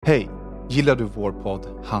Hej! Gillar du vår podd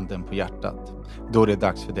Handen på hjärtat? Då är det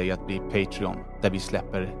dags för dig att bli Patreon, där vi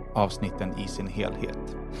släpper avsnitten i sin helhet.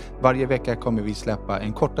 Varje vecka kommer vi släppa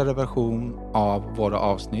en kortare version av våra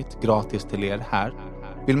avsnitt gratis till er här.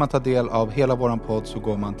 Vill man ta del av hela våran podd så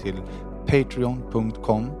går man till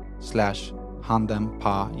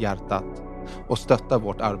patreon.com/handenpahjärtat och stöttar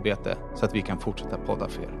vårt arbete så att vi kan fortsätta podda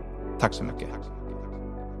för er. Tack så mycket!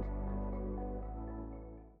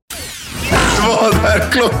 Vad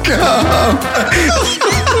är klockan?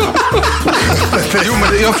 Jo,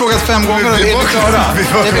 men jag har frågat 5 gånger och är vi klara?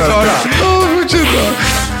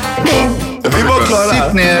 Vi var klara.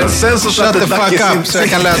 Sitt ner, sen så shut the fuck up så jag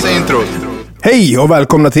kan läsa introt. Hej och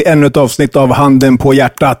välkomna till ännu ett avsnitt av Handen på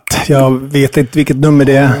hjärtat. Jag vet inte vilket nummer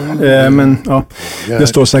det är, men ja, det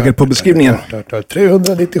står säkert på beskrivningen.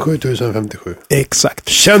 397 057. Exakt.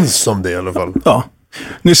 Känns som det i alla fall. Ja.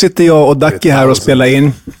 Nu sitter jag och Dacke här och spelar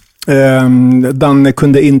in. Danne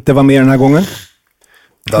kunde inte vara med den här gången.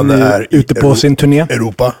 Danne är ute på sin turné.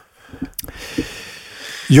 Europa.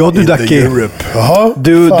 Ja, du Dacke.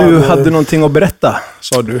 Du hade någonting att berätta,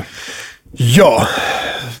 sa du. Ja,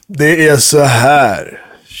 det är så här,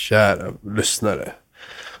 kära lyssnare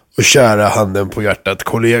och kära Handen på hjärtat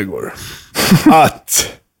kollegor, att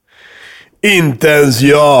inte ens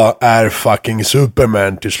jag är fucking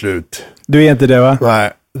Superman till slut. Du är inte det, va?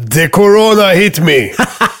 Nej. The corona hit me.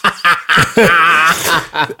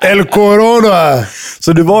 El corona.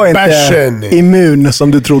 Så du var inte passion. Immun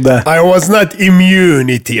som du trodde? I was not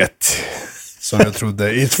immunitet. Som jag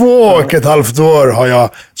trodde. I 2,5 år har jag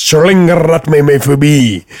slingrat mig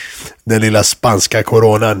förbi den lilla spanska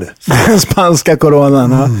coronan. Den spanska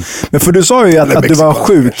coronan, ja. Men för du sa ju att du var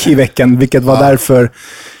sjuk i veckan, vilket var därför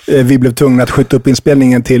vi blev tvungna att skjuta upp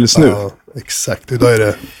inspelningen tills nu. Ja, exakt. Idag är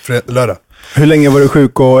det lördag. Hur länge var du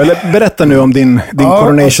sjuk? Eller berätta nu om din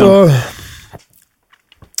coronation. Alltså,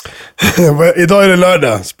 idag är det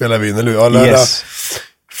lördag, spelar vi in, eller hur? Ja, lördag. Yes.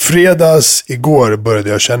 Fredags igår började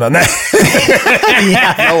jag känna... Nej,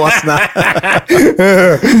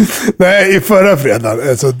 nej, i förra fredagen.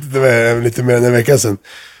 Alltså, det var lite mer än en vecka sedan.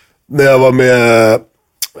 När jag var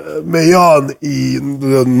med Jan i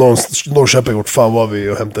Norrköping. Vart fan var vi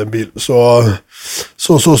och hämtade en bil. Så.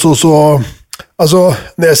 Alltså,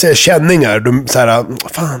 när jag säger känningar, så här,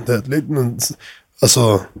 fan,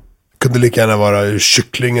 alltså, kunde lika gärna vara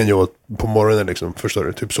kycklingen jag åt på morgonen, liksom, förstår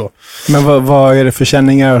du, typ så. Men vad är det för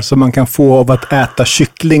känningar som man kan få av att äta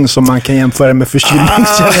kyckling som man kan jämföra med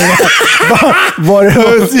förkylningskänningar? Var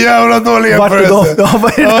det jävla dålig jämförelse.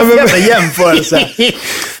 Vad är det för jävla jämförelse?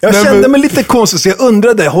 Jag kände mig lite konstigt, så jag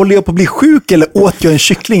undrade, håller jag på att bli sjuk eller åt jag en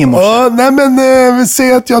kyckling i morse? Ja, nej men vi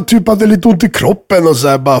säger att jag typ hade lite ont i kroppen och så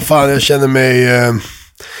här, bara fan, jag känner mig...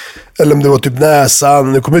 Eller om det var typ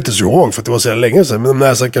näsan, nu kommer jag inte så ihåg för att det var så länge sedan, men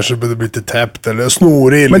näsan kanske blev lite täppt eller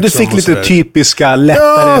snorig. Men liksom, du fick lite typiska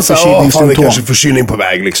lättare förkylningssymptom. Det är kanske förkylning på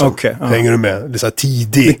väg liksom. Okay, hänger du med? Det är så här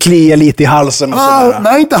tidigt. Det kliar lite i halsen och sådär.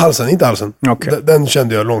 Nej, inte halsen. Okay. Den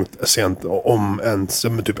kände jag långt sent, om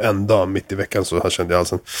typ en dag mitt i veckan så här kände jag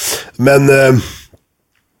halsen. Men...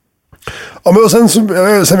 Ja, men och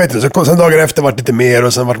sen vet du, sen dagen efter var det lite mer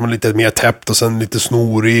och sen var man lite mer täppt och sen lite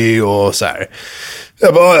snorig och så här.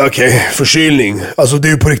 Jag bara, okej, förkylning. Alltså det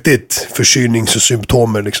är ju på riktigt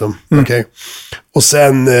förkylningssymptomer liksom. Okej. Och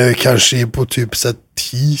sen kanske på typ så här,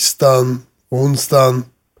 tisdagen, onsdagen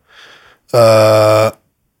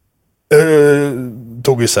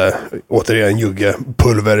tog ju så här, återigen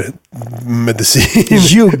juggepulvermedicin.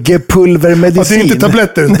 Juggepulvermedicin? Alltså inte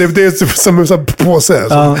tabletter, det är som en påse.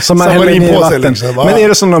 Ja, som man häller ner i vatten. Liksom. Men är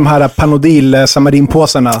det som de här Panodil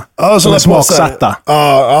samarinpåsarna? Ja, som är smaksatta?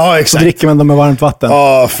 Ja, exakt. Så dricker man dem med varmt vatten?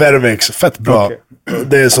 Ja, Fervex. Fett bra. Okay.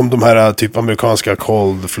 Det är som de här typ amerikanska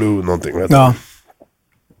cold flu någonting. Vet ja.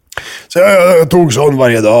 Så jag tog sån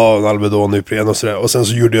varje dag, en Alvedon, Ipren och sådär. Och sen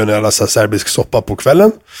så gjorde jag en jävla serbisk soppa på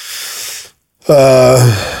kvällen.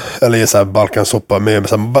 Eller så här balkansoppa med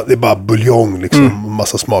så här, det är bara buljong liksom,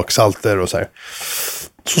 massa smaksalter och så här.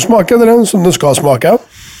 Så smakade den som den ska smaka.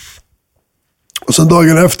 Och sen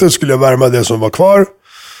dagen efter skulle jag värma det som var kvar.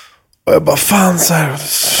 Och jag bara, fan, så här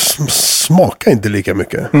smakar inte lika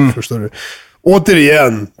mycket, förstår du?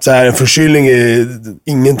 Återigen, så här, en förkylning är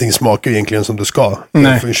ingenting smakar egentligen som det ska.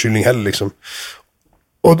 Nej. En förkylning heller liksom.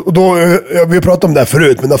 Och då, vi har pratat om det här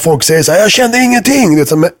förut, men när folk säger så här, jag kände ingenting. Det är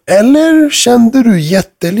så här, men, eller kände du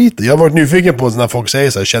jättelite? Jag har varit nyfiken på när folk säger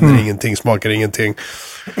så här, känner ingenting, smakar ingenting.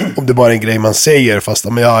 Om det bara är en grej man säger, fast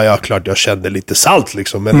men ja, klart jag kände lite salt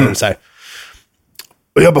liksom. Eller så här.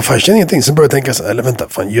 Och jag bara, fan, jag känner ingenting. Sen började jag tänka så här, eller vänta,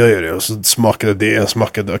 fan, gör jag det? Och så smakade det,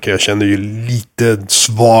 okej, jag känner ju lite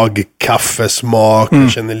svag kaffesmak.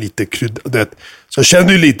 Jag känner lite krydd, så jag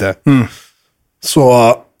kände ju lite.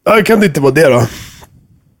 Så Ja, kan det inte vara det då?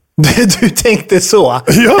 Du tänkte så?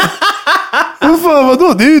 Ja. Vad fan,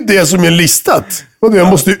 vadå? Det är ju det som är listat. Vadå, jag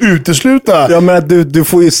måste ju utesluta. Ja, men att du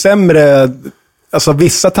får ju sämre... Alltså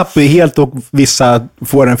vissa tappar ju helt och vissa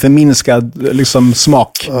får en förminskad liksom,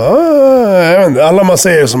 smak. Jag vet inte. Alla man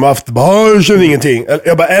säger som haft, jag känner ingenting.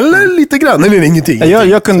 Jag bara, eller lite grann, eller ingenting.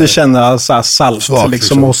 Jag kunde känna så här, salt svag,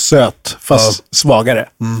 liksom, och söt, fast svagare.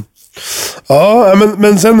 Mm. Ja,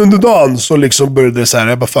 men sen under dagen så liksom började det så här,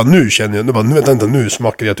 jag bara, fan nu känner jag, nu vet jag inte, nu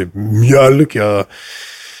smakar jag typ mjölk, jag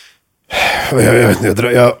vet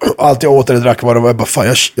inte, allt jag åt eller drack var det,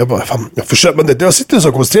 jag bara, fan, jag försöker, men jag sitter så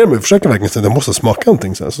och koncentrerar mig och försöker verkligen att jag måste smaka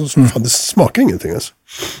någonting så fan, det smakar ingenting alltså.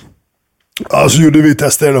 Ja, så gjorde vi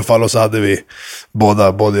tester i alla fall och så hade vi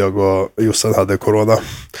både jag och Jossan hade corona.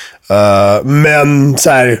 Men så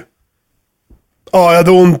här, ja, jag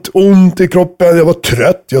hade ont i kroppen, jag var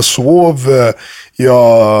trött, jag sov,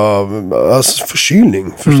 alltså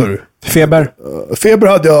förkylning, förstår du? Feber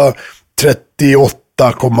hade jag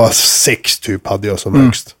 38,6 typ hade jag som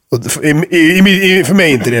högst. Och för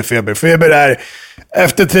mig är inte det feber. Feber är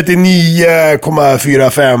efter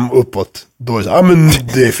 39,45 uppåt. Då är det så, ja men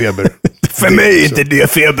det är feber. För mig är inte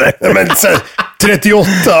det feber. Ja, men så, 38,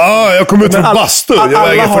 jag kom ut från bastun. Jag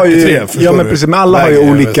väger 43. Ja men precis, men alla har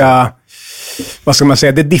ju olika... Vad ska man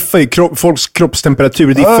säga? Det diffar ju, folks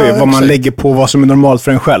kroppstemperatur diffar ju vad man lägger på vad som är normalt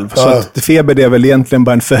för en själv. Så att feber det är väl egentligen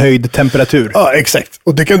bara en förhöjd temperatur. Ja, exakt.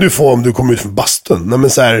 Och det kan du få om du kommer ut från bastun. Nej, men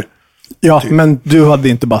så här, ja, typ. Men du hade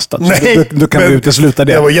inte bastat. Nej, du kan vi utesluta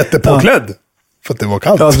det. Jag var jättepåklädd. För att det var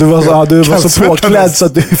kallt. Ja, du var så påklädd så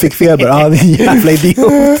att du fick feber. Ja, det är en jävla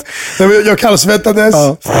idiot. Jag kallsvettades.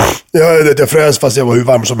 Jag frös fast jag var hur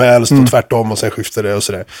varm som helst. Och tvärtom och sen skiftade det och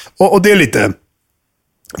sådär. Och det är lite...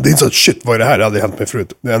 Det är inte så att shit, vad är det här? Det hade hänt mig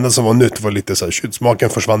förut. Det enda som var nytt var lite så här, shit, smaken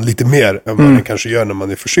försvann lite mer än vad den kanske gör när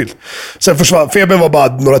man är förkyld. Sen försvann, febern var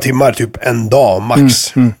bara några timmar, typ en dag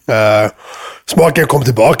max. Smaken kom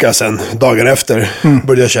tillbaka sen, dagen efter.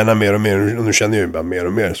 Började jag känna mer och mer, och nu känner jag ju bara mer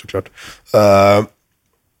och mer såklart.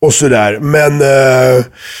 Och sådär, men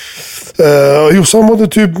Jossan mådde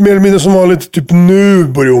typ mer eller mindre som vanligt. Typ nu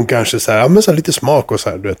börjar hon kanske så här, ja, men så här, lite smak och så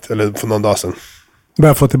här, du vet, eller för någon dag sedan.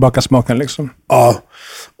 Börjar få tillbaka smaken liksom. Ja,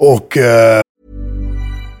 och... Ever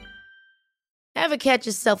catch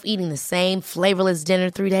yourself eating the same flavorless dinner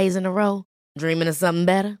 3 days in a row? Dreaming of something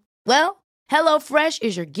better? Well, HelloFresh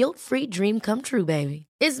is your guilt-free dream come true, baby.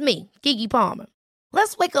 It's me, Keke Palmer.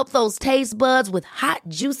 Let's wake up those taste buds with hot,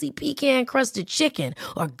 juicy pecan-crusted chicken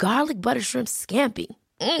or garlic butter shrimp scampi.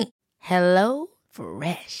 Hello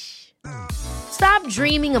Fresh. Stop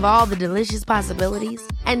dreaming of all the delicious possibilities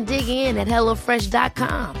and dig in at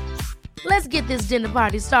HelloFresh.com. Let's get this dinner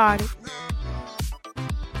party started.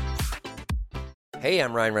 Hey,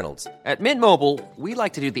 I'm Ryan Reynolds. At Mint Mobile, we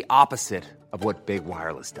like to do the opposite of what Big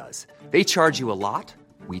Wireless does. They charge you a lot,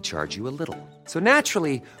 we charge you a little. So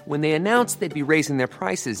naturally, when they announced they'd be raising their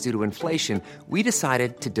prices due to inflation, we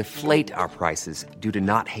decided to deflate our prices due to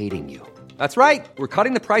not hating you. That's right. We're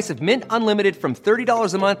cutting the price of Mint Unlimited from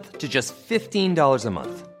 $30 a month to just $15 a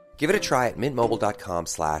month. Give it a try at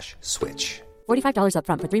mintmobile.com/switch. $45 up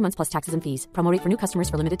front for 3 months plus taxes and fees. Promo rate for new customers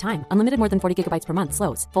for limited time. Unlimited more than 40 gigabytes per month.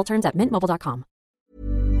 Slows full terms at mintmobile.com.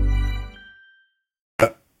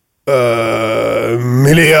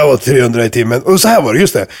 Milja var 300 i timmen. Och så här var det,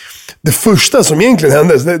 just det. Det första som egentligen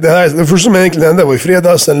hände, det första som egentligen hände var i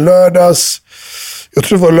fredags, en lördags. Jag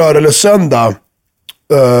tror det var lördag eller söndag.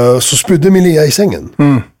 Så spydde Milja i sängen.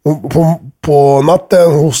 På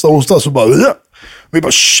natten, hosta, så bara... Vi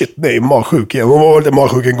bara, shit, nej, magsjuk igen. Hon var lite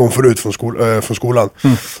magsjuk en gång förut från skolan.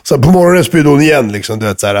 Så på morgonen spydde hon igen, liksom, du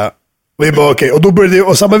vet, så här. Vi bara, okej. Och då började,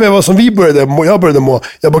 och samma veva som jag började må, jag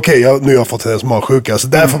bara, okej, nu har jag fått hennes magsjuka. Så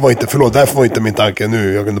därför var inte min tanke,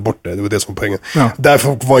 nu, jag glömde bort det var det som var poängen. Ja.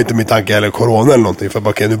 Därför var inte min tanke eller corona eller någonting. För bara,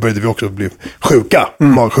 okej, nu började vi också bli sjuka,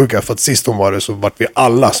 magsjuka. För att sist hon var det så vart vi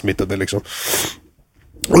alla smittade, liksom.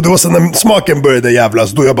 Och det var sen när smaken började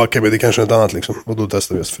jävlas, då jag bara, okej, det kanske är något annat, liksom. Och då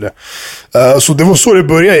testade vi oss för det. Så det var så det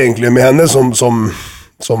började egentligen med henne som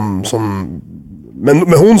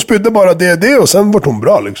men hon spydde bara det och sen var hon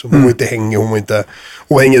bra, liksom. Hon var inte hängig, hon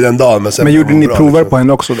var hängig den dagen. Men gjorde ni prover liksom på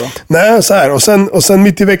henne också då? Nej, så här. Och sen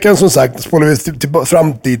mitt i veckan, som sagt, spolade vi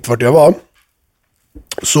fram dit vart jag var.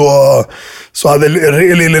 Så hade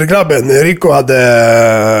lille grabben, Rico,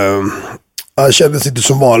 han kändes inte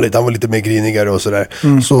som vanligt. Han var lite mer grinigare och sådär.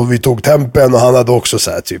 Så vi tog tempen och han hade också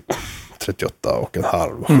så här, typ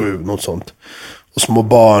 38,5, 7, något sånt. Och små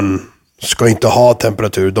barn ska inte ha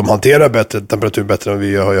temperatur. De hanterar temperatur bättre än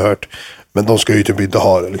vi har ju hört. Men de ska ju typ inte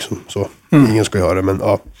ha det, liksom. Så ingen ska ju ha det, men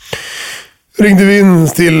ja. ringde vi in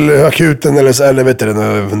till akuten eller vet du,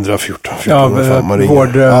 114.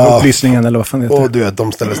 Vårdupplysningen eller vad fan det heter. Och du vet,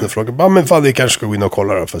 de ställde sig frågor. Men fan, vi kanske ska gå in och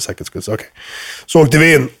kolla då för säkerhets skull. Så, okay. Så åkte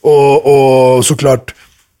vi in och såklart.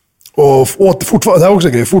 Och fortfarande, det här är också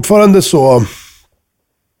en grej. Fortfarande så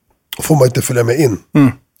får man inte följa med in.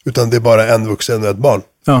 Utan det är bara en vuxen och ett barn.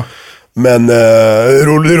 Ja. Men det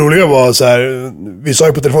roliga var så här, vi sa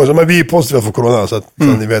ju på telefonen, men vi är positiva för corona, så att så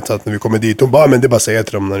ni vet att när vi kommer dit, de bara, men det är bara att säga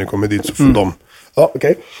till dem när ni kommer dit så får de. Ja,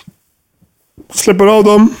 okej. Släpper av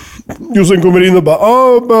dem. Jossan kommer in och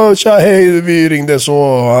bara, tja, hej, vi ringde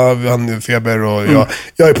så, han är feber och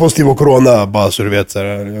jag är positiv på corona, bara så du vet, så här,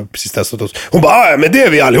 jag har precis testat oss. Hon bara, men det är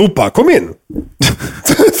vi allihopa, kom in.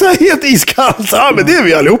 Så här, helt iskallt, men det är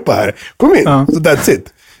vi allihopa här, kom in. Så that's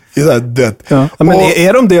it. Ja. Men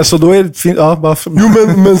är de det så då är det fint. Ja, bara jo,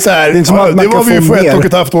 men så här, det var vi ju för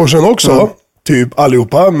 1,5 år sedan också. Typ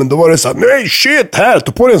allihopa. Men då var det så här, nej shit, här,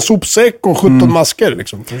 ta på dig en sopsäck och 17 masker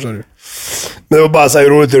liksom. Men det var bara så här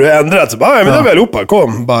roligt hur det ändrats. Men det är väl allihopa,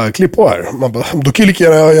 kom, bara klipp på här. Man bara, då klickar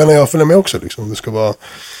gärna jag följer med också liksom. Det ska vara...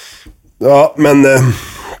 Ja, men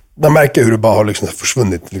man märker hur det bara har liksom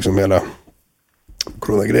försvunnit liksom hela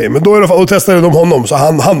coronagrejen. Men då i alla fall, då testade de honom, så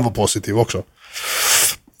han var positiv också.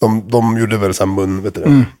 De gjorde väl så här mun, vet du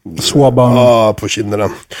det? Swabban. Ja, på kinderna.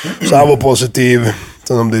 Så han var positiv.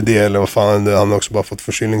 Sen om det är det eller vad fan, han har också bara fått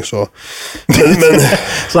förkylning så. Men...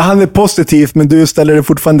 Så han är positiv, men du ställer dig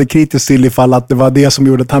fortfarande kritiskt till ifall att det var det som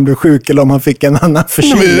gjorde att han blev sjuk eller om han fick en annan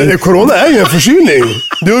förkylning. Men corona är ju en förkylning.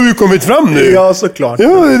 Det har ju kommit fram nu. Ja, såklart. Ja,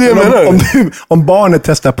 det är det jag menar. Om barnet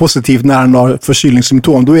testar positivt när han har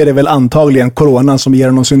förkylningssymptom, då är det väl antagligen corona som ger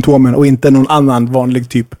honom symptomen och inte någon annan vanlig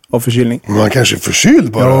typ av förkylning. Man kanske är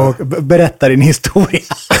förkyld bara. Ja, berätta din historia.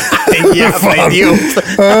 En jävla idiot.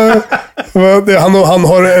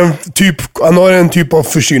 Han har en typ av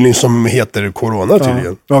förkylning som heter corona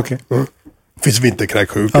tydligen. Okay. Det finns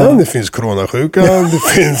vinterkräksjukan, det finns coronasjukan, det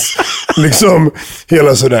finns liksom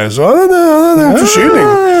hela sådär. Så han hade en förkylning.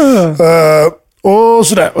 Och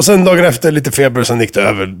sådär. Och sen dagen efter lite feber, sen gick det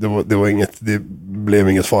över. Det blev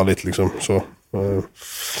inget farligt liksom. Så,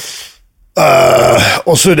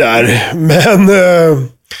 och sådär. Men...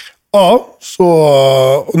 ja, så...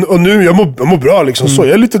 Och nu, jag mår bra liksom. Så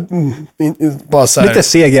jag är lite... bara så här, lite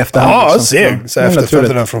seg efterhand. Ja, liksom. seg. Så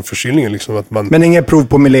efter den från förkylningen liksom. Att man... Men inget prov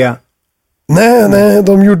på Milea? Nej,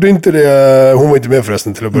 de gjorde inte det. Hon var inte med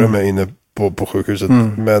förresten till att börja med inne på sjukhuset.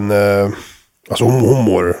 Men alltså hon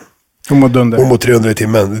mår... Hon mår dunder. Hon mår 300 i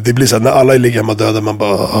timmen. Det blir så här, när alla ligger hemma döda, man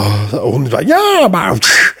bara... Och hon bara, ja! Bara,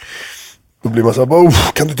 då blir man så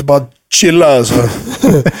här, kan du inte bara chilla? Alltså.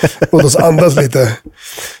 Låt oss andas lite.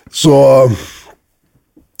 Så...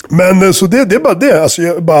 Men så det är bara det. Alltså,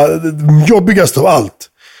 det jobbigaste av allt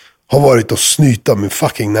har varit att snyta min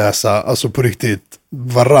fucking näsa. Alltså på riktigt,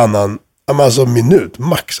 varannan... Alltså minut,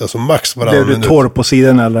 max. Alltså max varannan minut. Blev du torr på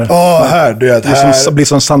sidan eller? Ja, här. Det blir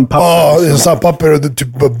som sandpapper. Ja, det är som sandpapper och det typ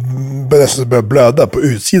nästan börjar blöda på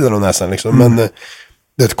utsidan av näsan liksom. Men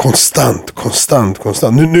det är konstant.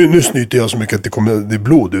 Nu snyter jag så mycket att det är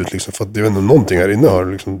blod ut liksom. För att jag vet inte, någonting här inne har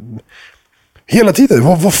liksom... Hela tiden,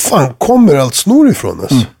 vad fan kommer allt snor ifrån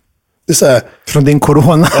oss? Det är så här... Från din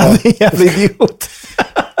corona, det är jävla idiot.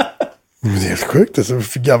 Men det är helt sjukt, det är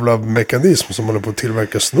för jävla mekanism som håller på att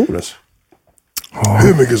tillverka snor. Alltså.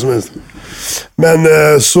 Hur mycket som helst. Men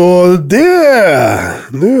så det...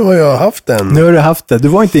 Nu har jag haft den. Nu har du haft det. Du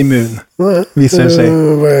var inte immun. Nej. Visar det sig.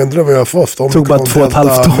 Jag undrar vad jag har fått. Det tog bara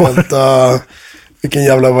 2,5 år. Vänta, vilken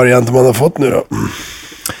jävla variant man har fått nu då.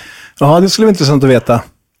 Ja, det skulle vara intressant att veta.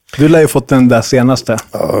 Du lär ju fått den där senaste.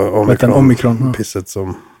 Omikron. Pisset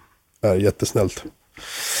som är jättesnällt.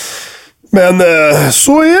 Men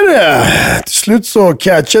så är det. Till slut så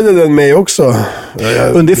catchade den mig också.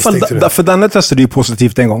 För Danne testade ju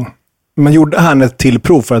positivt en gång. Men gjorde han ett till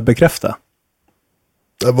prov för att bekräfta?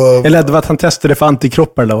 Eller det var att han testade för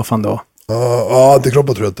antikroppar eller vad fan det var? Ja,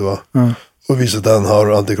 antikroppar tror jag att det var. Och visade att han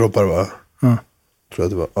har antikroppar, va? Tror jag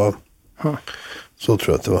att det var. Ja. Så tror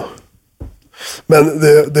jag att det var. Men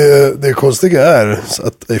det konstiga är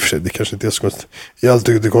att, i och för sig, det kanske inte är så konstigt. Jag alltid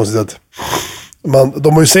tycker det är konstigt att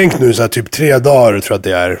de har ju sänkt nu så här, typ 3 dagar tror jag att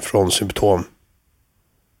det är från symptom.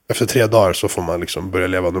 Efter 3 dagar så får man liksom börja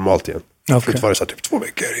leva normalt igen. Förut var det så här, typ 2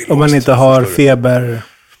 veckor. Om man inte har feber...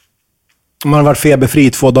 Om man har varit feberfri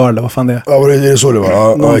i 2 dagar eller vad fan det är. Ja, det är så det var.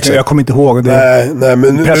 Ja, exakt. Jag kommer inte ihåg det. Nej,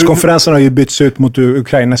 men... Presskonferensen har ju bytts ut mot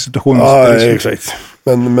Ukrainas situation. Ja, exakt.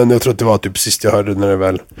 Men jag tror att det var typ sist jag hörde när det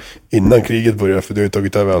väl... Innan kriget började, för det har ju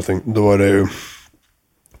tagit över allting. Då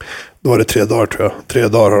var det 3 dagar tror jag. 3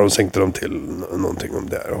 dagar har de sänkt dem till någonting om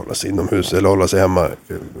det är. Hålla sig inomhus eller hålla sig hemma.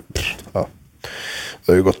 Ja.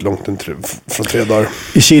 Det har ju gått långt från 3 dagar.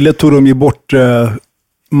 I Chile tog de ju bort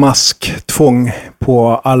masktvång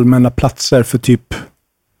på allmänna platser för typ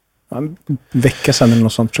en vecka sedan eller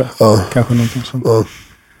något sånt, tror jag. Kanske någonting sånt.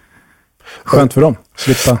 Skönt för dem.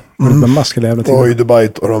 Slippa med mask hela jävla tiden. Och i Dubai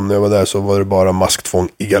och de, när jag var där, så var det bara masktvång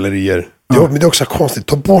i gallerier. Men det är också konstigt.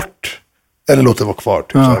 Ta bort. Eller låt det vara kvar.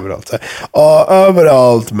 Typ, så överallt. Så här.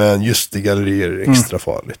 Överallt, men just i gallerier är extra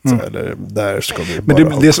farligt. Eller där ska vi bara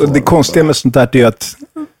men det konstiga med sånt där är att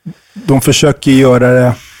de försöker göra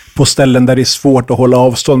det på ställen där det är svårt att hålla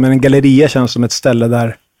avstånd. Men en galleria känns som ett ställe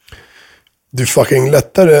där det är fucking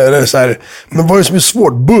lättare, eller så här. Men vad är det som är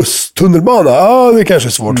svårt? Buss, tunnelbana? Ja, det kanske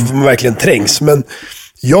är svårt, för man verkligen trängs. Men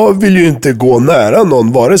jag vill ju inte gå nära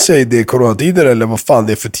någon, vare sig det är coronatider eller vad fan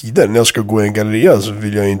det är för tider. När jag ska gå i en galleria så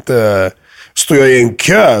vill jag inte... Står jag i en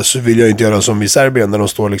kö så vill jag inte göra som i Serbien, där de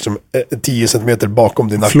står liksom 10 centimeter bakom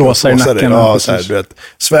din nacke. Flåsar i nacken. Ja, så här, du vet.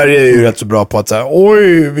 Sverige är ju rätt så bra på att säga,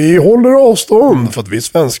 oj, vi håller avstånd för att vi är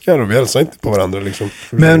svenskar och vi hälsar inte på varandra. Liksom.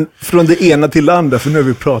 Men från det ena till det andra, för nu har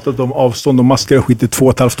vi pratat om avstånd och masker och skit i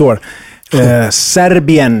 2,5 år.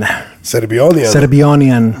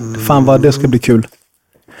 Serbianien. Fan vad det ska bli kul.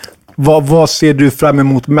 Vad ser du fram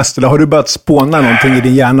emot mest? Eller har du börjat spåna någonting i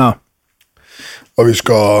din hjärna? Vad vi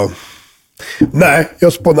ska... Nej,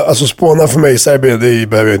 jag spåna för mig i Serbien, det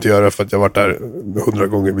behöver jag inte göra för att jag har varit där 100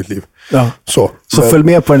 gånger i mitt liv. Ja. Så följ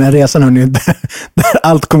med på den här resan, hörni, där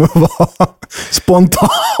allt kommer att vara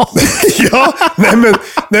spontant. Ja, nej men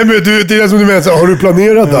du, det är som du menar, så, har du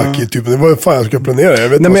planerat Daki? Typ, vad fan jag ska planera? Jag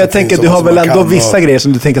vet nej, men jag tänker att du har väl ändå vissa grejer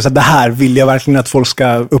som du tänker så att det här vill jag verkligen att folk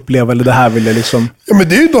ska uppleva, eller det här vill jag liksom... Ja, men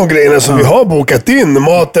det är ju de grejerna som vi har bokat in,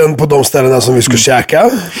 maten på de ställena som vi ska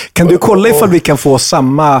käka. Kan du kolla ifall vi kan få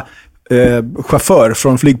samma chaufför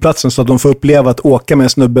från flygplatsen så att de får uppleva att åka med en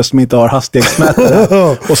snubbe som inte har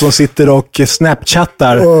hastighetsmätare och som sitter och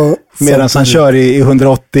snapchattar medan han kör i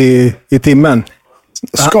 180 i timmen.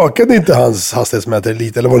 Skakade inte hans hastighetsmätare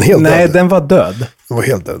lite, eller var den helt död? Nej, den var död. Den var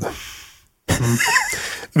helt död.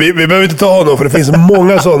 Vi behöver inte ta honom, för det finns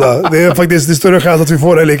många sådana. Det är faktiskt det större chans att vi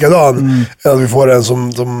får en likadan än att vi får en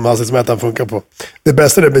som hastighetsmätaren funkar på. Det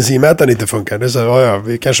bästa är att bensinmätaren inte funkar. Det är så,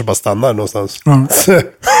 vi kanske bara stannar någonstans.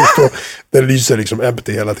 Den lyser liksom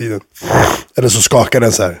empty hela tiden. Eller så skakar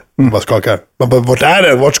den så här. Bara skakar. Man bara, vart är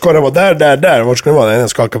den? Vart ska den vara? Där. Vart ska den vara? Den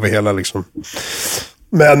skakar på hela liksom.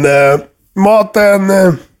 Men maten...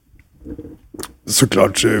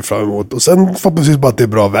 såklart ser jag fram emot. Och sen förhoppningsvis bara att det är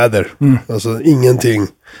bra väder. Alltså ingenting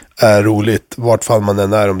är roligt. Vart fall man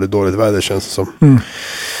än är, om det är dåligt väder, känns det som.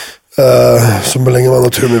 Så länge man har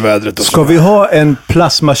tur med vädret. Och ska vi ha en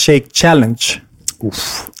plasma shake challenge?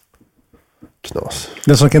 Knas.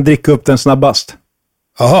 Den som kan dricka upp den snabbast.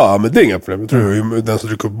 Jaha, men det är inga problem. Jag tror den som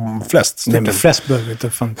dricker upp flest stycken. Nej, men flest behöver vi inte.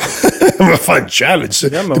 Fan. Men fan, challenge. Ja,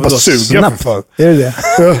 det är bara suga snabbt. för fan. Är det?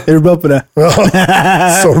 Ja. Är du bra på det? Ja,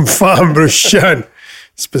 som fan, brorsan.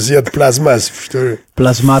 Speciellt plasmas, förstår du?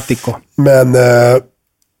 Plasmatico. Men det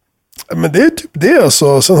är typ det.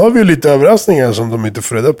 Alltså. Sen har vi ju lite överraskningar som de inte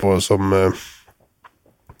får reda på, som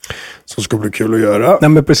ska bli kul att göra. Nej,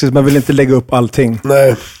 men precis. Man vill inte lägga upp allting.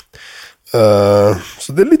 Nej.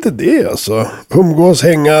 Så det är lite det, alltså. Umgås,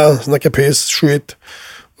 hänga, snacka piss, skit.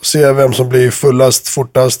 Och se vem som blir fullast,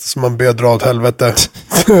 fortast, som man ber dra åt helvete.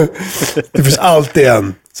 Det finns alltid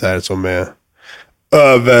en så här som är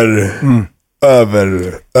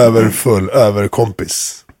överfull,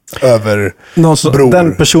 överkompis, överbror.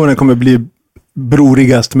 Den personen kommer bli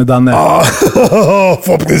brorigast med Danne.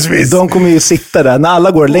 Förhoppningsvis. De kommer ju sitta där. När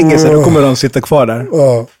alla går och lägger sig, då kommer de sitta kvar där.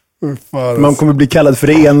 Man kommer bli kallad för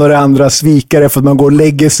det ena och det andra, svikare för att man går och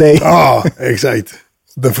lägger sig. Ja, exakt.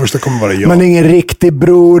 Den första kommer vara jag. Man är ingen riktig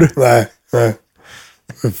bror. Nej.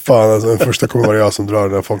 Fan, alltså, den första kommer vara jag som drar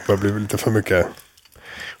när folk börjar bli lite för mycket.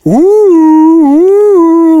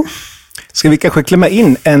 Ska vi kanske klämma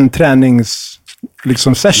in en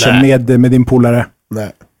träningssession med din polare?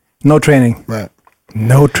 Nej. No training? Nej.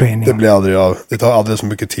 No training. Det blir aldrig av. Det tar aldrig så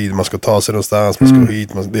mycket tid. Man ska ta sig någonstans, man ska hit.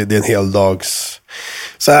 Det är en hel dags...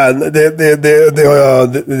 Så här, det har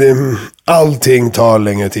jag... allting tar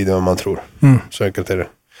längre tid än vad man tror. Så enkelt är det.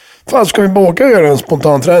 Fan, ska vi bara åka och göra en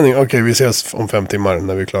spontan träning? Okej, vi ses om 5 timmar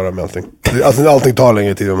när vi är klara med allting. Allting tar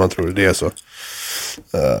längre tid än vad man tror. Det är så.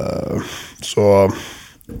 Så...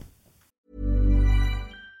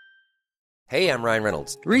 Hey, I'm Ryan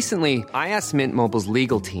Reynolds. Recently, I asked Mint Mobile's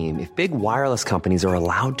legal team if big wireless companies are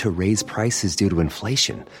allowed to raise prices due to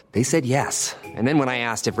inflation. They said yes. And then when I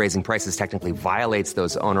asked if raising prices technically violates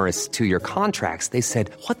those onerous 2-year contracts, they said,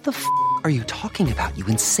 "What the f*** are you talking about, you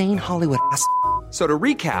insane Hollywood ass?" So to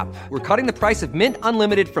recap, we're cutting the price of Mint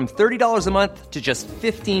Unlimited from $30 a month to just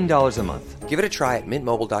 $15 a month. Give it a try at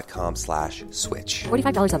mintmobile.com/switch.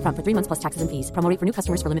 $45 up front for 3 months plus taxes and fees. Promo rate for new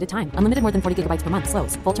customers for limited time. Unlimited more than 40 gigabytes per month.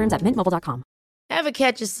 Slows full terms at mintmobile.com. Ever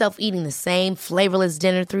catch yourself eating the same flavorless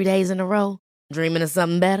dinner 3 days in a row? Dreaming of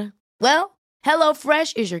something better? Well,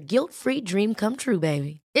 HelloFresh is your guilt-free dream come true,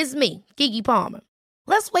 baby. It's me, Keke Palmer.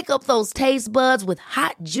 Let's wake up those taste buds with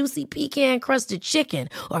hot, juicy pecan-crusted chicken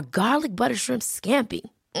or garlic butter shrimp scampi.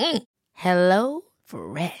 Hello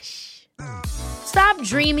Fresh. Stop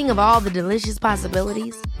dreaming of all the delicious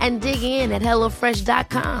possibilities and dig in at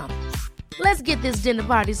HelloFresh.com. Let's get this dinner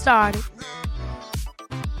party started.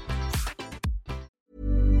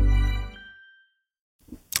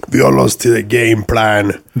 Vi håller oss till game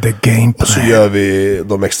plan. The game plan. Och så gör vi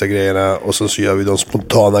de extra grejerna. Och så gör vi de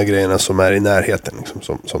spontana grejerna som är i närheten.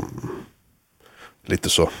 Liksom, som lite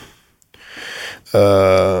så.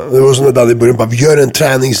 Det var som när Danny började bara, vi gör en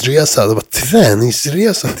träningsresa. Det var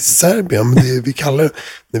träningsresa till Serbien. Men vi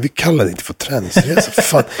kallar det inte för träningsresa. För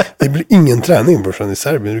fan, det blir ingen träning brorsan i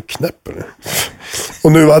Serbien. Du knäpper.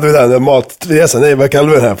 Och nu hade vi den matresan. Nej, vad kallar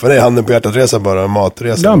vi den här? För det är handen på hjärtat-resa bara.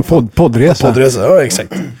 Matresa. Ja, en poddresa. Poddresa, ja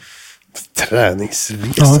exakt.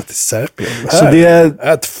 Träningsresa till Serbien. Så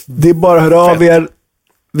det är bara att höra av er.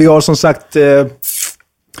 Vi har som sagt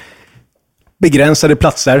begränsade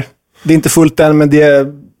platser. Det är inte fullt än, men vi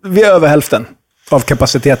är över hälften av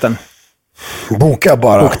kapaciteten. Boka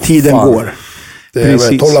bara. Och tiden går. Det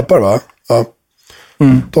är 12 lappar va? Ja.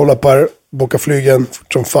 12 lappar, boka flygen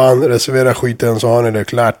fort som fan, reservera skiten så har ni det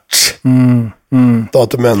klart.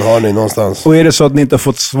 Datumen har ni någonstans. Och är det så att ni inte har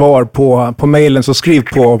fått svar på mejlen så skriv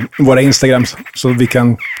på våra Instagrams så vi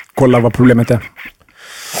kan kolla vad problemet är.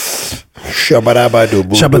 Shabadabadu.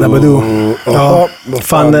 Ja,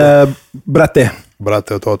 fan, Bratte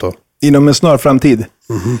och Toto. inom en snar framtid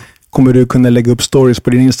kommer du kunna lägga upp stories på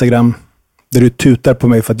din Instagram där du tutar på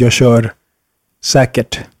mig för att jag kör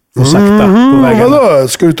säkert och sakta på vägen. Vadå?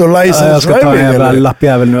 Ska du ta license jag ska ta en jävla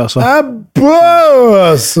lappjävel nu alltså.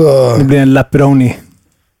 Det blir en lapperoni.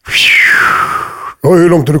 Hur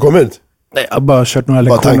långt har du kommit? Nej, jag har bara kört några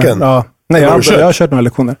lektioner. Tanken? Ja. Nej, jag har kört några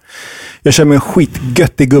lektioner. Jag kör med en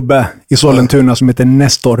skitgöttig gubbe i Sollentuna som heter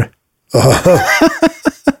Nestor.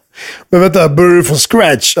 Men vänta, börjar du från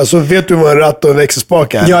scratch? Alltså vet du vad en ratt och en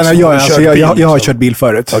växelspak är? Jag har kört bil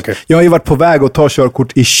förut. Okay. Jag har ju varit på väg att ta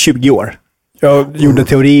körkort i 20 år. Jag gjorde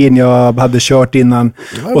teorin, jag hade kört innan.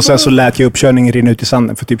 Och sen så lät jag uppkörningen rinna ut i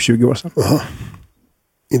sanden för typ 20 år sedan.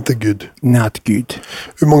 Inte good. Not good.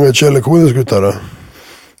 Hur många körlektioner ska du ta då?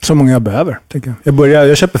 Så många jag behöver, tänker jag.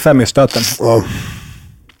 Jag köper 5 i stöten. Ja.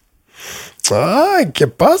 Que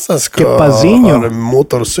pasa, ska ha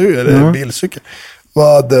motorcykel eller bilcykel.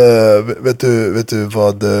 Vet du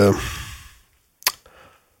vad...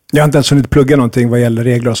 Jag har inte ens hunnit plugga någonting vad gäller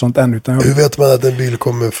regler och sånt än. Hur vet man att en bil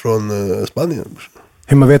kommer från Spanien?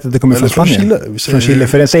 Hur man vet att det kommer från Spanien? Chile. Från Chile,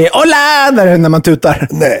 för den säger hola när man tutar.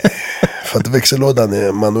 Nej, för att växellådan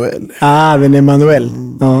är manuell. Den är manuell.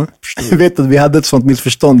 Ja. Jag vet att vi hade ett sånt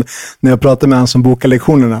missförstånd när jag pratade med han som bokar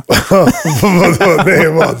lektionerna. Vadå? Nej,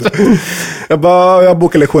 vad? Jag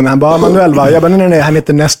bokar lektioner. Han bara, manuell va? Jag bara, nej, han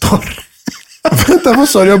heter Nestor. Vänta, vad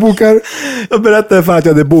sa du? Jag bokar? Jag berättade för att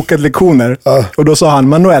jag hade bokat lektioner. Och då sa han,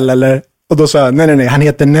 manuell eller? Och då sa jag, nej, han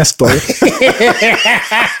heter Nestor.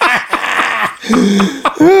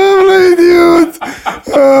 Jävla idiot.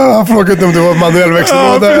 Han frågade inte om det var manuell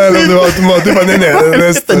växellåda eller om det var automat. Du bara, nej,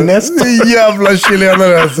 Nestor. Jävla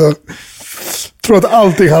chilenare alltså. Tror att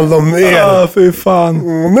allting handlar om el. Fy fan.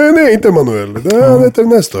 Nej, inte manuell. Han heter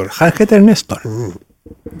Nestor. Han heter Nestor.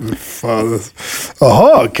 Fan.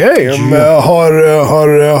 Jaha, okej.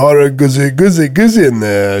 Har Guzzi en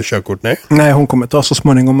körkort? Nej, hon kommer ta så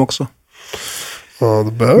småningom också. Ja,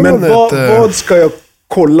 då behöver men vad ska jag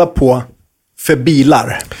kolla på för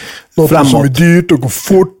bilar? Något framåt som är dyrt och går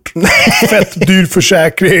fort. Fett dyr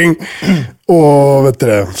försäkring. Och vet du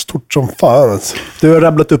det, stort som fan. Alltså. Du har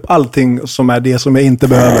rabblat upp allting som är det som jag inte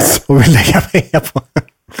behöver och vill lägga pengar på.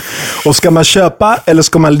 Och ska man köpa eller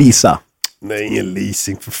ska man leasa? Nej, ingen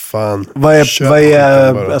leasing för fan. Vad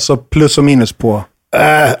är alltså plus och minus på?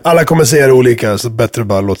 Alla kommer säga det olika, så bättre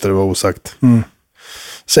bara låta det vara osagt.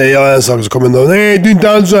 Säger jag en sak så kommer någon, nej det är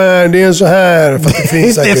inte alls så här, det är så här. För att det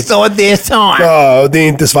finns det är så. Ja, och det är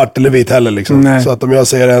inte svart eller vit heller liksom. Nej. Så att om jag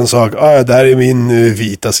säger en sak, det här är min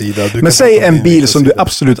vita sida. Men säg en bil som du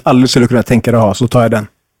absolut aldrig skulle kunna tänka dig att ha, så tar jag den.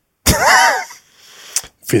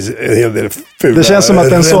 Finns en hel del fula. Det känns som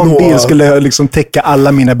att en sån bil skulle liksom täcka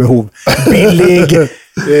alla mina behov. Billig,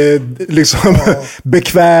 liksom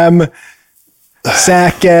bekväm,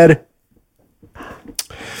 säker.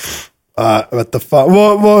 Jag vet inte fan.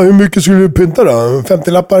 Hur mycket skulle du pynta då?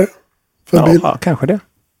 50-lappar? För en bil? Ja, kanske det.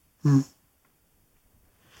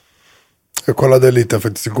 Jag kollade lite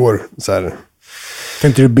faktiskt igår. Så här. Kan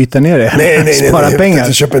inte du byta ner det? Nej. Spara pengar.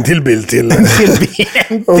 Jag köpa en till bil till.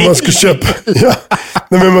 Om man ska köpa. Ja.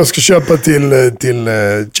 Nej, men man ska köpa till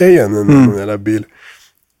tjejen en jävla bil.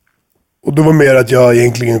 Och då var mer att jag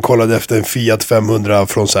egentligen kollade efter en Fiat 500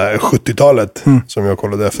 från så här 70-talet. Som jag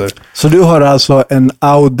kollade efter. Så du har alltså en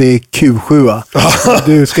Audi Q7.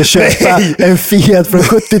 Du ska köpa en Fiat från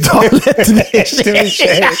 70-talet.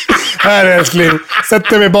 Här älskling.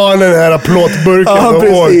 Sätter vi barnen här plåtburken och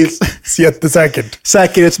precis. Jättesäkert.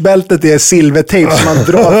 Säkerhetsbältet är silvertejp som man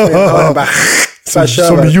drar.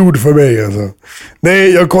 Som gjord för mig alltså.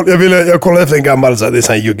 Nej, jag kollade efter en gammal så här, det är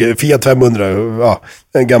så här Jugge, Fiat 500, ja,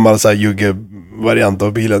 en gammal så här Jugge-variant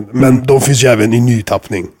av bilen. Men de finns ju även i ny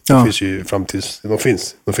tappning. De finns ju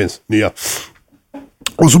de finns nya.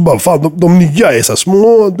 Och så bara, fan, de nya är så här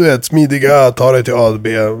små, du vet, smidiga, tar dig till A och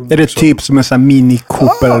B. Är det typ som en sån här Mini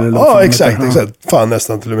Cooper eller något? Ja, exakt. Fan,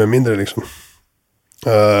 nästan till och med mindre liksom.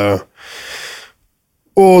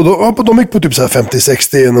 Och de gick på typ så här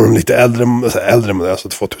 50-60, någon lite äldre modell, alltså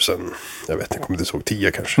 2000, jag vet inte, jag kommer inte ihåg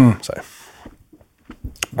 10 kanske. Så här.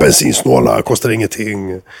 Bensinsnåla, kostar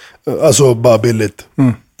ingenting. Alltså bara billigt.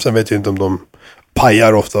 Sen vet jag inte om de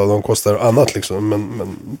pajar ofta, de kostar annat liksom,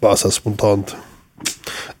 men bara så här spontant.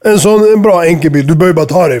 En bra enkel bil, du behöver bara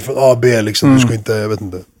ta dig från A B liksom, du ska inte, jag vet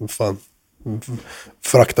inte, fan.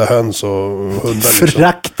 Frakta höns och hundar liksom.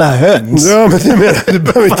 Frakta höns? Ja, men det menar du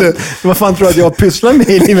behöver inte. Vad fan tror du att jag pysslar med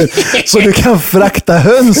i livet? Så du kan frakta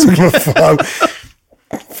höns? Vad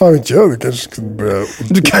fan vet jag,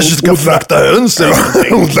 du kanske ska frakta höns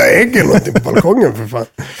eller odla ägg eller någonting på balkongen för fan.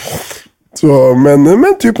 Så,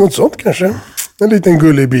 men typ något sånt kanske. En liten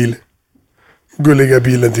gullig bil. Gulliga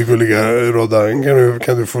bilen till gulliga rodda.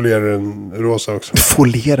 Kan du foliera den rosa också?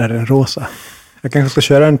 Foliera den rosa? Jag kanske ska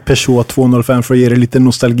köra en Peugeot 205 för att ge dig lite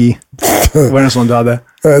nostalgi. Vad är det en sån du hade?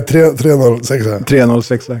 306.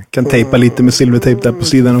 306. Kan tejpa lite med silvertejp där på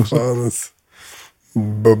sidan också.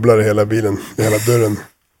 Bubblar i hela bilen, i hela dörren.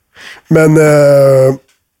 Men,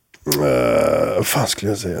 fan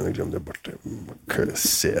skulle jag säga? Nu glömde jag bort det.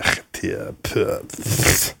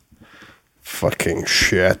 Fucking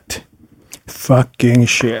shit.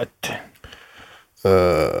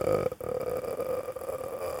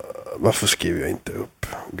 Varför skriver jag inte upp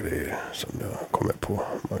grejer som jag kommer på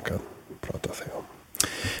man kan prata sig om?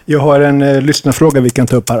 Jag har en lyssnarfråga vi kan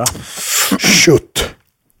ta upp här. Shoot.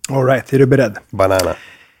 All right, är du beredd? Banana.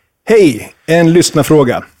 Hej, en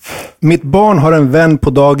lyssnarfråga. Mitt barn har en vän på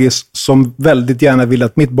dagis som väldigt gärna vill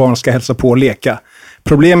att mitt barn ska hälsa på och leka.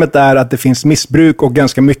 Problemet är att det finns missbruk och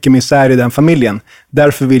ganska mycket misär i den familjen.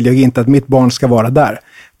 Därför vill jag inte att mitt barn ska vara där.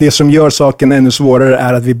 Det som gör saken ännu svårare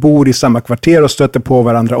är att vi bor i samma kvarter och stöter på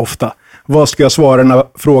varandra ofta. Vad ska jag svara när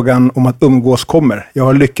frågan om att umgås kommer? Jag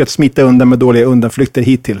har lyckats smita undan med dåliga undanflykter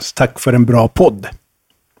hittills. Tack för en bra podd.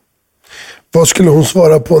 Vad skulle hon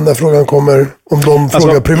svara på när frågan kommer? Om de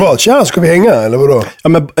frågar privat. Tja, ska vi hänga? Eller vadå? Ja,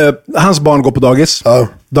 men, hans barn går på dagis. Ja.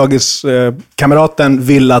 Dagiskamraten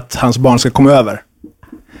vill att hans barn ska komma över.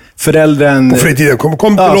 Föräldern... På fritiden. Kom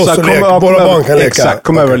till oss och lek. Våra barn kan leka. Exakt,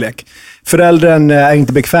 kom över och lek. Föräldern är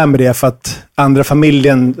inte bekväm med det för att andra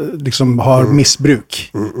familjen liksom har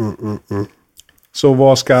missbruk. Så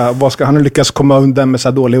vad ska han lyckas komma undan med så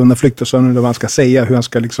här dåliga undanflykter, så vad han ska säga, hur han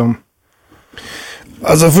ska liksom...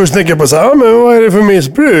 Alltså först tänker jag på så här, men vad är det för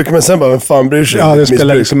missbruk? Men sen bara, vem fan bryr sig? Ja, det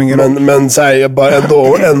spelar liksom ingen roll. Men så här, jag bara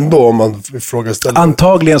ändå om man frågar stället.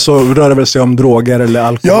 Antagligen så rör det väl sig om droger eller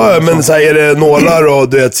alkohol. Ja, men så här, är det nålar och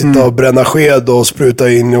du vet, sitta och bränna sked och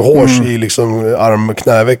spruta in hårs i liksom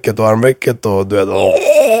knävecket och armvecket och du vet,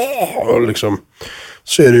 och liksom,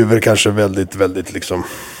 så är det ju väl kanske väldigt, väldigt liksom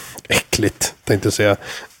äckligt, tänkte jag säga.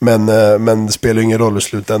 Men det spelar ju ingen roll i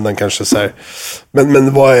slutändan kanske så här.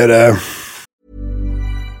 Men vad är det?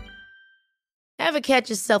 Ever catch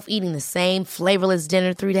yourself eating the same flavorless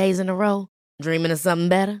dinner 3 days in a row? Dreaming of something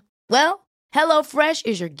better? Well, HelloFresh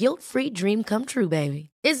is your guilt-free dream come true, baby.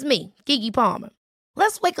 It's me, Keke Palmer.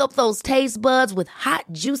 Let's wake up those taste buds with hot,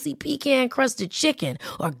 juicy pecan-crusted chicken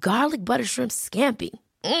or garlic butter shrimp scampi.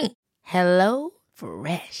 Hello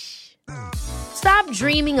Fresh. Stop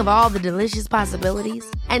dreaming of all the delicious possibilities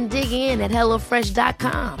and dig in at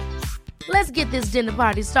HelloFresh.com. Let's get this dinner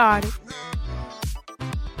party started.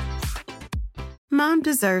 mom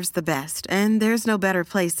deserves the best, and there's no better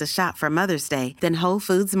place to shop for Mother's Day than Whole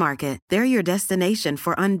Foods Market. They're your destination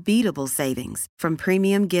for unbeatable savings, from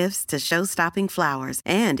premium gifts to show-stopping flowers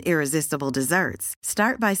and irresistible desserts.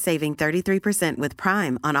 Start by saving 33% with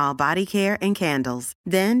Prime on all body care and candles.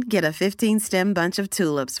 Then get a 15-stem bunch of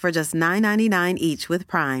tulips for just $9.99 each with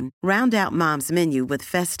Prime. Round out Mom's menu with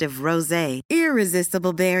festive rosé,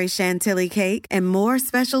 irresistible berry chantilly cake, and more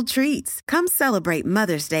special treats. Come celebrate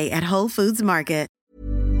Mother's Day at Whole Foods Market.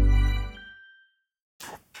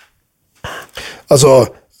 Alltså,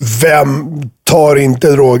 vem tar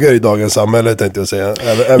inte droger i dagens samhälle, tänkte jag säga.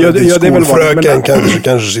 Skolfröken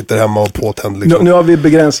kanske sitter hemma och påtänd. Liksom. Nu har vi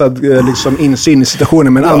begränsad liksom, insyn i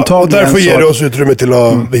situationen, men antagligen... Därför ger det oss utrymme till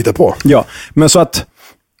att hitta på. Ja, men så att...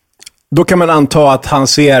 Då kan man anta att han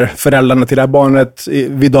ser föräldrarna till det här barnet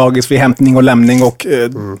vid dagis, vid hämtning och lämning, och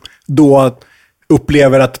då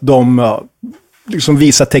upplever att de liksom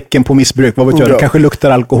visar tecken på missbruk. Vad vet jag? Kanske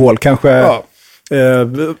luktar alkohol, kanske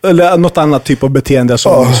eller något annat typ av beteende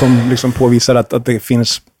som liksom påvisar att det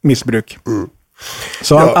finns missbruk.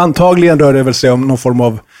 Så antagligen rör det väl sig om någon form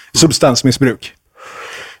av substansmissbruk.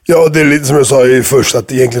 Ja, det är lite som jag sa först, att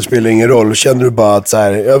det egentligen spelar ingen roll. Känner du bara att så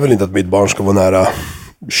här, jag vill inte att mitt barn ska vara nära,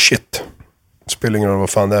 shit. Det spelar ingen roll vad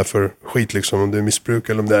fan det är för skit liksom, om det är missbruk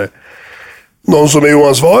eller om det är någon som är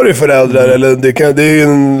oansvarig förälder, eller det är ju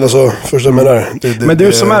en, alltså, första jag menar. Men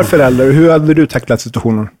du som är förälder, hur hade du tacklat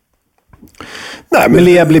situationen? Nej, men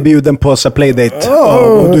Lea blir bjuden på en playdate,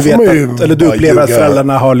 och du vet att, eller du upplever att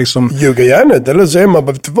föräldrarna har liksom... Ljuga hjärnet, eller så säger man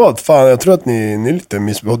bara, vad fan, jag tror att ni är lite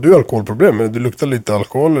har du alkoholproblem, eller du luktar lite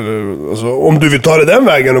alkohol, eller, alltså, om du vill ta det den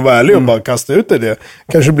vägen och vara ärlig och bara kasta ut det,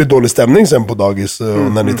 kanske blir dålig stämning sen på dagis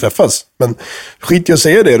när ni träffas. Men skit jag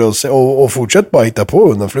säger det då, och fortsätt bara hitta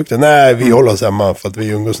på undanflykten. Nej, vi håller oss hemma för att vi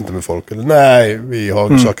umgås inte med folk, eller nej, vi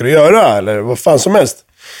har saker att göra, eller vad fan som helst.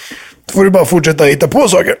 Då får du bara fortsätta hitta på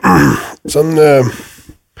saker. Sen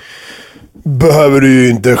behöver du ju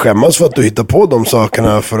inte skämmas för att du hittar på de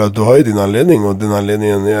sakerna, för att du har ju din anledning, och din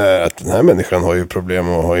anledningen är att den här människan har ju problem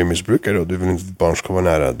och har ju missbrukare, och du vill inte att ditt barn ska vara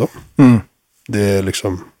nära dem. Det är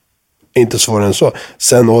liksom inte svårare än så.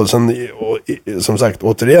 Sen som sagt,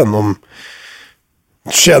 återigen, om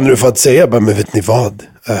känner du för att säga, men vet ni vad?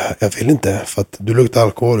 Jag vill inte, för att du luktar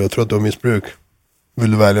alkohol och jag tror att du har missbruk.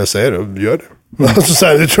 Vill du välja att säga det? Gör det. Alltså, så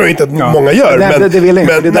här, det tror jag inte att många gör. Det vill jag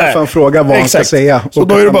inte. Det är därför han frågar vad han ska säga. Så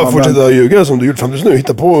då är det bara att fortsätta ljuga som du gjort fram tills nu.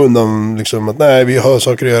 Hitta på undan liksom, att nej, vi har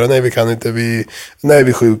saker att göra. Nej, vi kan inte. Nej, vi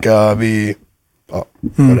är sjuka.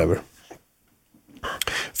 Whatever.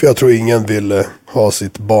 För jag tror ingen vill ha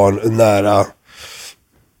sitt barn nära.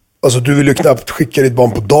 Alltså du vill ju knappt skicka ditt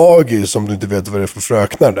barn på dagis om du inte vet vad det är för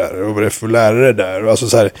fröknar där. Och vad det är för lärare där. Alltså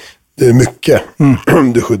så här, det är mycket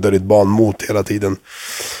du skyddar ditt barn mot hela tiden.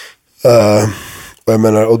 Och jag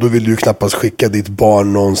menar, och då vill du ju knappast skicka ditt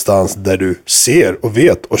barn någonstans där du ser och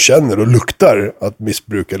vet och känner och luktar att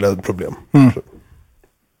missbruk eller problem.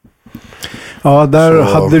 Ja, där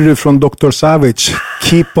hade du från Dr. Savage.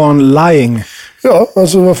 Keep on lying. Ja,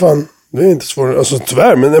 alltså vad fan. Det är inte svårt. Alltså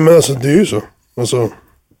tyvärr, men alltså det är ju så. Alltså,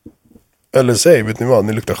 eller säg, vet ni vad?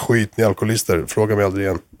 Ni luktar skit, ni är alkoholister. Fråga mig aldrig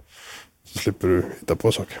igen. Så slipper du hitta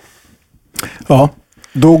på saker. Ja,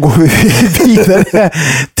 då går vi vidare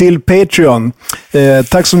till Patreon.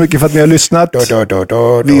 Tack så mycket för att ni har lyssnat.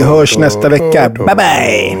 Vi hörs nästa vecka. Bye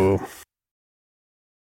bye!